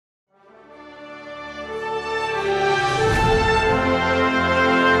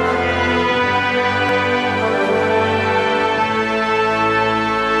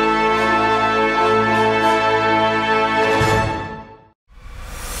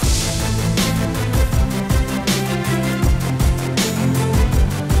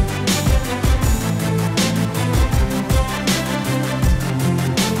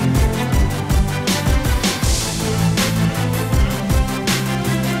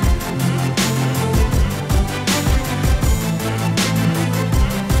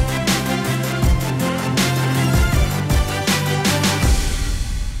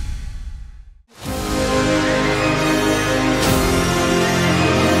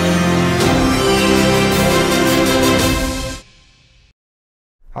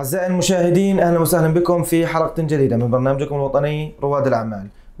أعزائي المشاهدين، أهلا وسهلا بكم في حلقة جديدة من برنامجكم الوطني رواد الأعمال.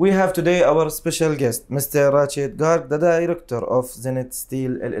 We have today our special guest, Mr. Rachit Garg, the director of Zenith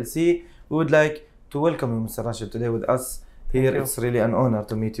Steel LLC. We would like to welcome you, Mr. Rachit, today with us here. It's really an honor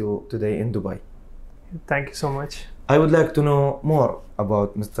to meet you today in Dubai. Thank you so much. I would like to know more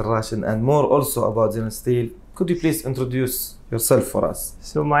about Mr. Rachid and more also about Zenith Steel. Could you please introduce yourself for us?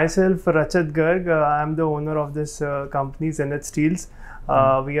 So myself, Rachit Garg, I am the owner of this company, Zenith Steels.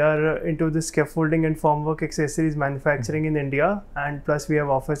 We are into the scaffolding and formwork accessories manufacturing in India, and plus we have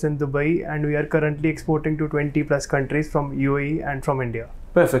office in Dubai, and we are currently exporting to 20 plus countries from UAE and from India.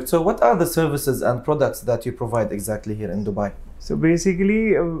 Perfect. So what are the services and products that you provide exactly here in Dubai? So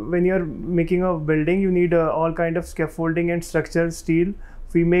basically, when you're making a building, you need all kind of scaffolding and structural steel.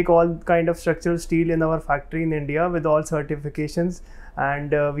 We make all kind of structural steel in our factory in India with all certifications,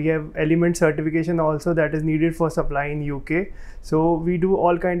 and we have element certification also that is needed for supply in UK. So we do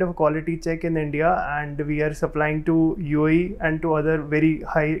all kind of quality check in India, and we are supplying to UAE and to other very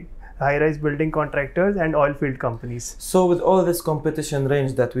high-rise building contractors and oil field companies. So with all this competition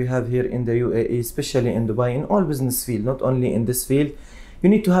range that we have here in the UAE, especially in Dubai, in all business field, not only in this field, you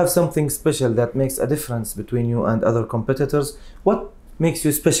need to have something special that makes a difference between you and other competitors. What makes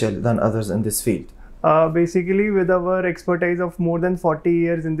you special than others in this field? Basically, with our expertise of more than 40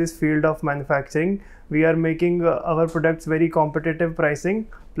 years in this field of manufacturing, we are making our products very competitive pricing.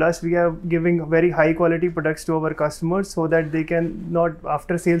 Plus, we are giving very high quality products to our customers so that they can not,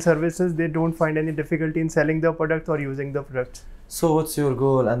 after sales services, they don't find any difficulty in selling the product or using the product. So what's your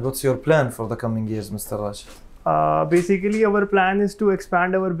goal and what's your plan for the coming years, Mr. Rashid? Basically, our plan is to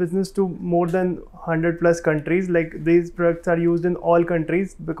expand our business to more than 100 plus countries. Like, these products are used in all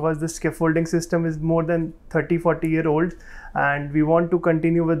countries because the scaffolding system is more than 30-40 year old, and we want to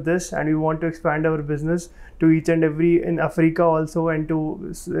continue with this, and we want to expand our business to each and every in Africa also, and to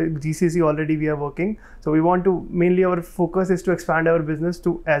GCC already we are working. So we want to, mainly our focus is to expand our business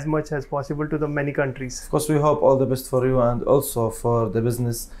to as much as possible to the many countries. Of course, we hope all the best for you and also for the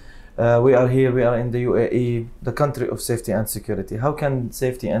business. We are here, we are in the UAE, the country of safety and security. How can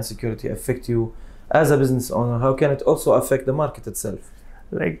safety and security affect you as a business owner? How can it also affect the market itself?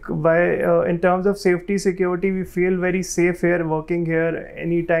 Like, in terms of safety, security, we feel very safe here, working here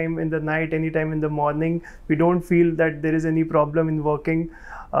anytime in the night, anytime in the morning. We don't feel that there is any problem in working.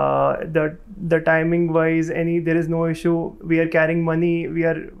 The timing wise, there is no issue. We are carrying money, we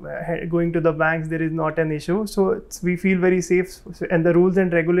are going to the banks, there is not an issue. So we feel very safe, and the rules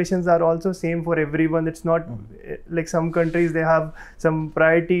and regulations are also same for everyone. It's not like some countries, they have some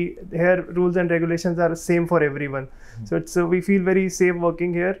priority. Here rules and regulations are same for everyone. So we feel very safe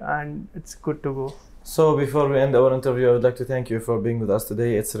working here, and it's good to go. So before we end our interview, I would like to thank you for being with us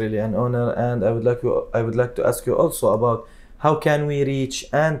today. It's really an honor, and I would like to ask you also about how can we reach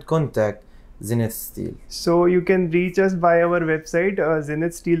and contact Zenith Steel? So you can reach us by our website,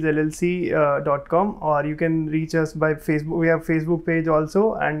 zenithsteelsllc.com, or you can reach us by Facebook. We have Facebook page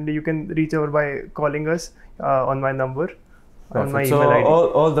also, and you can reach over by calling us on my number, on my email ID.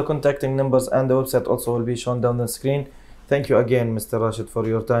 All the contacting numbers and the website also will be shown down the screen. Thank you again, Mr. Rashid, for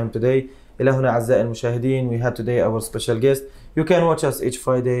your time today. إلى هنا أعزائي المشاهدين, we had today our special guest. You can watch us each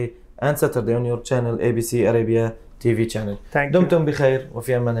Friday and Saturday on your channel ABC Arabia TV channel. Thank you. دمتم بخير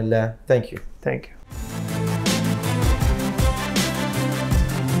وفي أمان الله. Thank you. Thank you.